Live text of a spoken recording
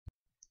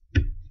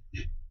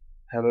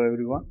Hello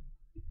everyone.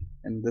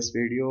 In this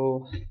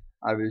video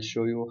I will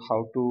show you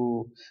how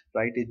to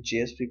write a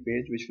JSP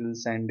page which will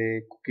send a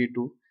cookie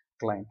to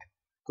client.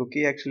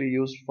 Cookie actually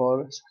used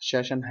for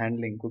session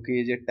handling.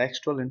 Cookie is a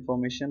textual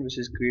information which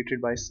is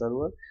created by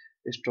server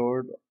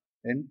stored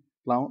in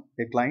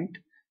a client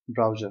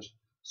browser.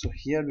 So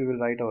here we will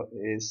write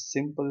a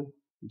simple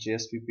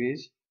JSP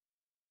page.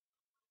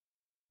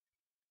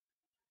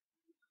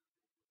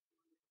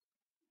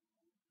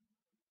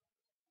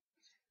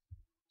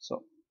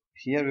 So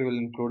here we will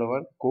include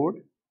our code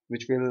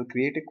which will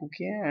create a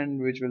cookie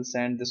and which will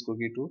send this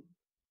cookie to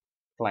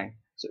client.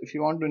 So if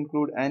you want to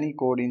include any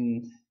code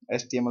in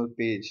HTML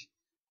page,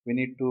 we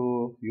need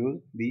to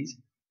use these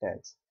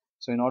tags.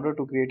 So in order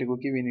to create a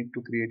cookie, we need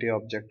to create a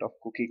object of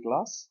cookie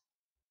class,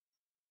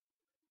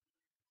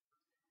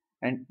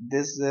 and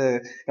this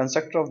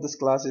constructor of this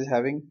class is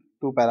having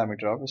two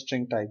parameter of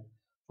string type.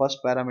 First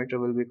parameter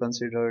will be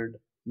considered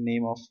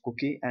name of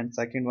cookie, and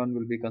second one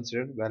will be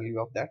considered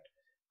value of that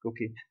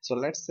cookie. So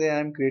let's say I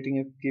am creating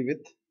a cookie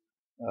with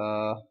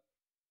uh,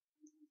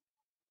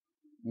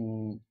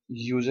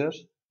 user,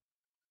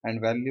 and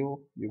value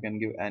you can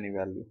give any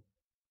value.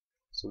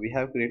 So we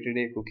have created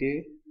a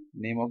cookie.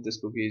 Name of this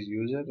cookie is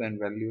user and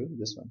value is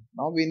this one.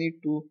 Now we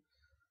need to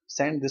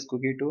send this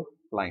cookie to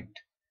client.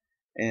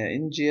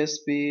 In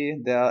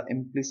JSP there are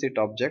implicit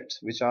objects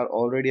which are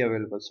already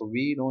available, so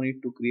we don't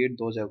need to create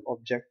those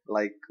objects.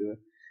 Like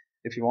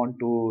if you want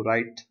to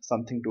write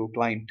something to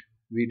client,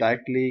 we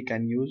directly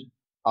can use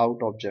out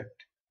object.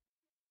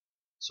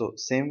 So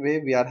same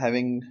way we are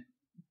having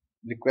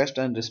request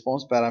and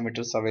response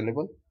parameters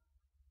available.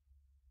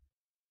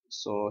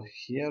 So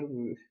here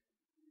we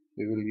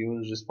will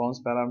use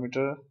response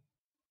parameter,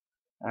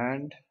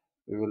 and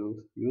we will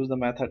use the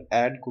method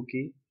add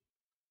cookie,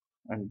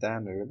 and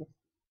then we will.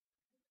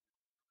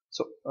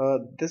 So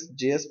this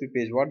JSP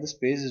page, what this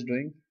page is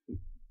doing,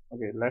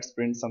 okay, let's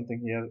print something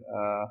here.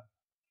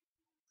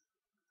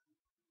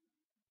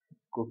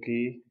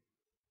 Cookie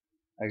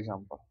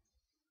example.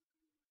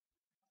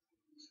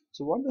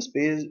 So what this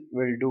page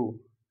will do,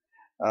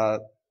 uh,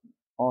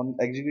 on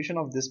execution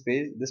of this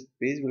page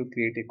will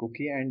create a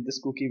cookie, and this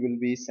cookie will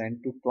be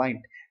sent to client,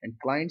 and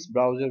client's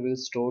browser will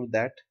store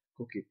that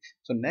cookie.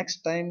 So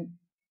next time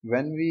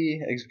when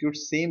we execute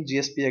same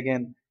JSP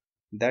again,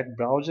 that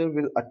browser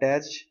will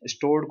attach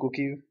stored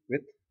cookie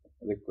with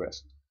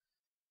request.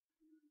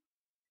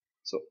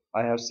 So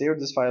I have saved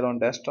this file on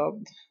desktop.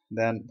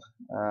 Then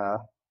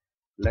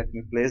let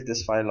me place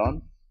this file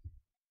on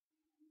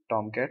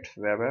Tomcat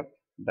web app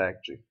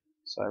directory.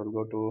 So I will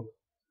go to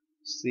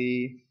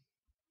C,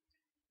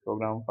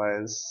 program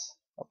files,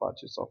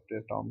 Apache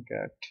software,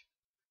 Tomcat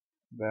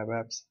web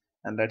apps,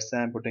 and let's say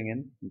I'm putting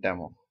in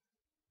demo.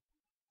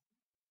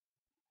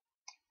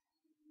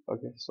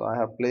 Okay, so I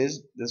have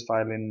placed this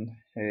file in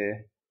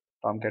a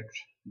Tomcat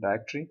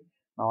directory.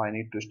 Now I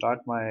need to start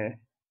my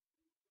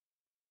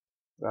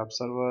web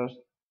server.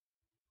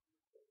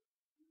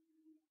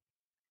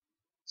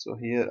 So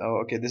here,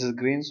 okay, this is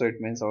green, so it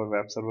means our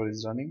web server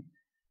is running.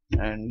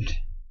 And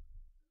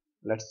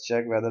let's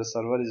check whether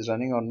server is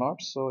running or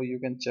not. So you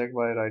can check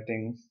by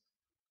writing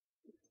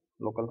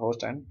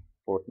localhost and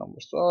port number.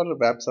 So our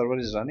web server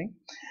is running.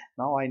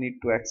 Now I need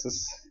to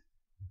access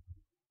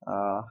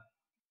uh,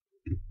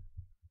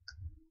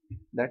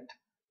 that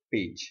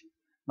page.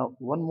 Now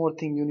one more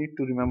thing you need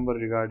to remember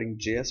regarding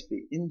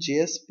JSP. In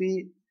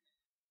JSP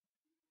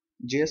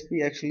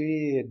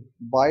actually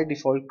by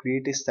default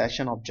create a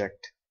session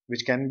object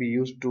which can be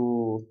used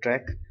to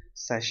track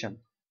session.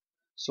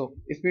 So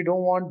if we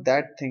don't want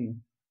that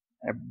thing,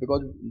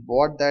 because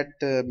what that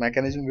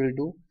mechanism will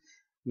do,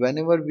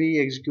 whenever we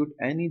execute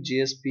any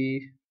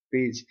JSP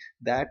page,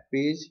 that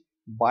page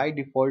by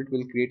default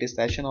will create a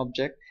session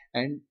object,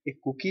 and a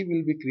cookie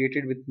will be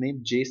created with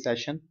name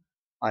JSession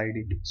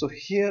ID. So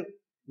here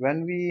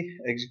when we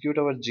execute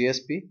our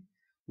JSP,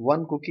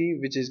 one cookie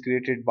which is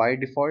created by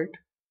default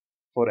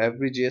for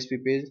every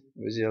JSP page,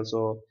 which is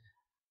also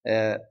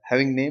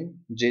having name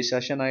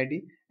JSession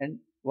ID, and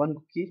one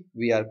cookie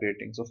we are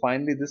creating. So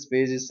finally this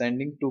page is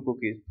sending two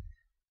cookies.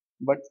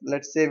 But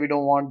let's say we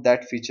don't want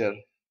that feature,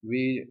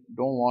 we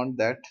don't want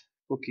that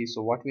cookie.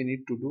 So what we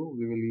need to do,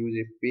 we will use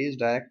a page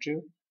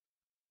directive,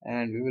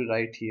 and we will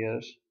write here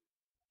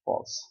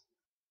false.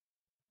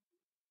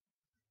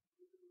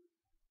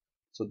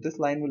 So this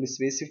line will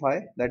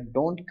specify that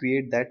don't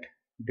create that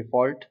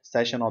default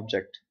session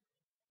object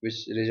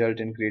which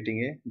result in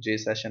creating a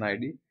JSession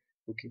ID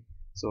cookie.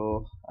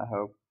 So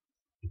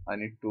I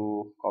need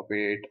to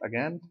copy it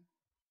again,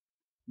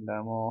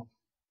 demo,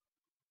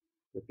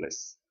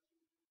 replace.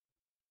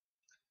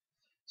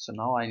 So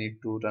now I need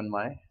to run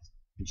my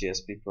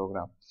JSP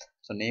program.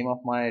 So name of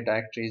my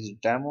directory is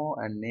demo,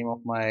 and name of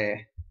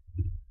my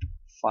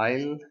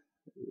file,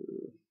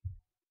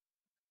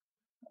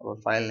 our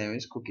file name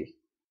is cookie.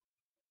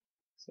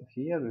 So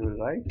here we will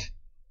write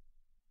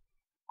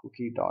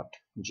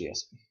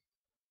cookie.jsp.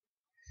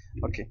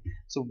 Okay,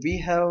 so we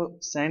have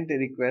sent a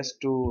request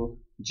to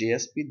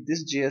JSP.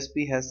 This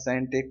JSP has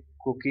sent a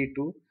cookie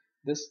to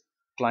this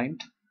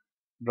client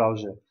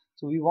browser.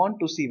 So we want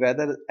to see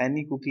whether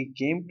any cookie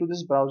came to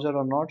this browser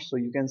or not. So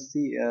you can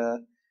see,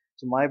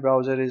 so my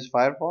browser is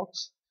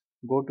Firefox.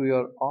 Go to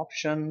your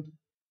option,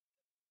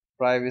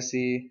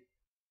 privacy,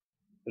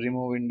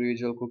 remove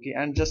individual cookie,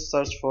 and just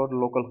search for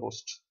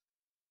localhost.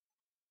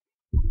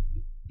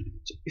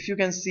 So if you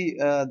can see,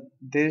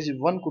 there is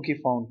one cookie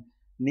found.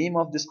 Name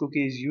of this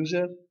cookie is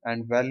user,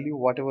 and value,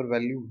 whatever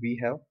value we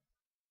have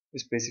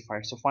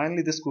specified. So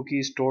finally this cookie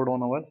is stored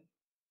on our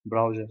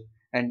browser,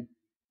 and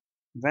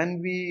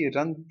when we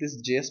run this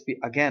JSP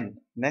again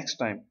next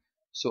time,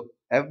 so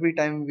every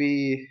time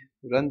we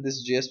run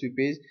this JSP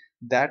page,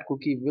 that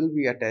cookie will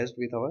be attached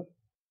with our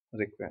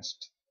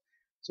request.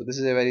 So this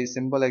is a very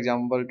simple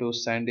example to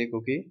send a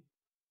cookie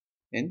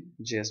in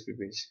JSP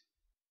page.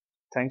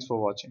 Thanks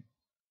for watching.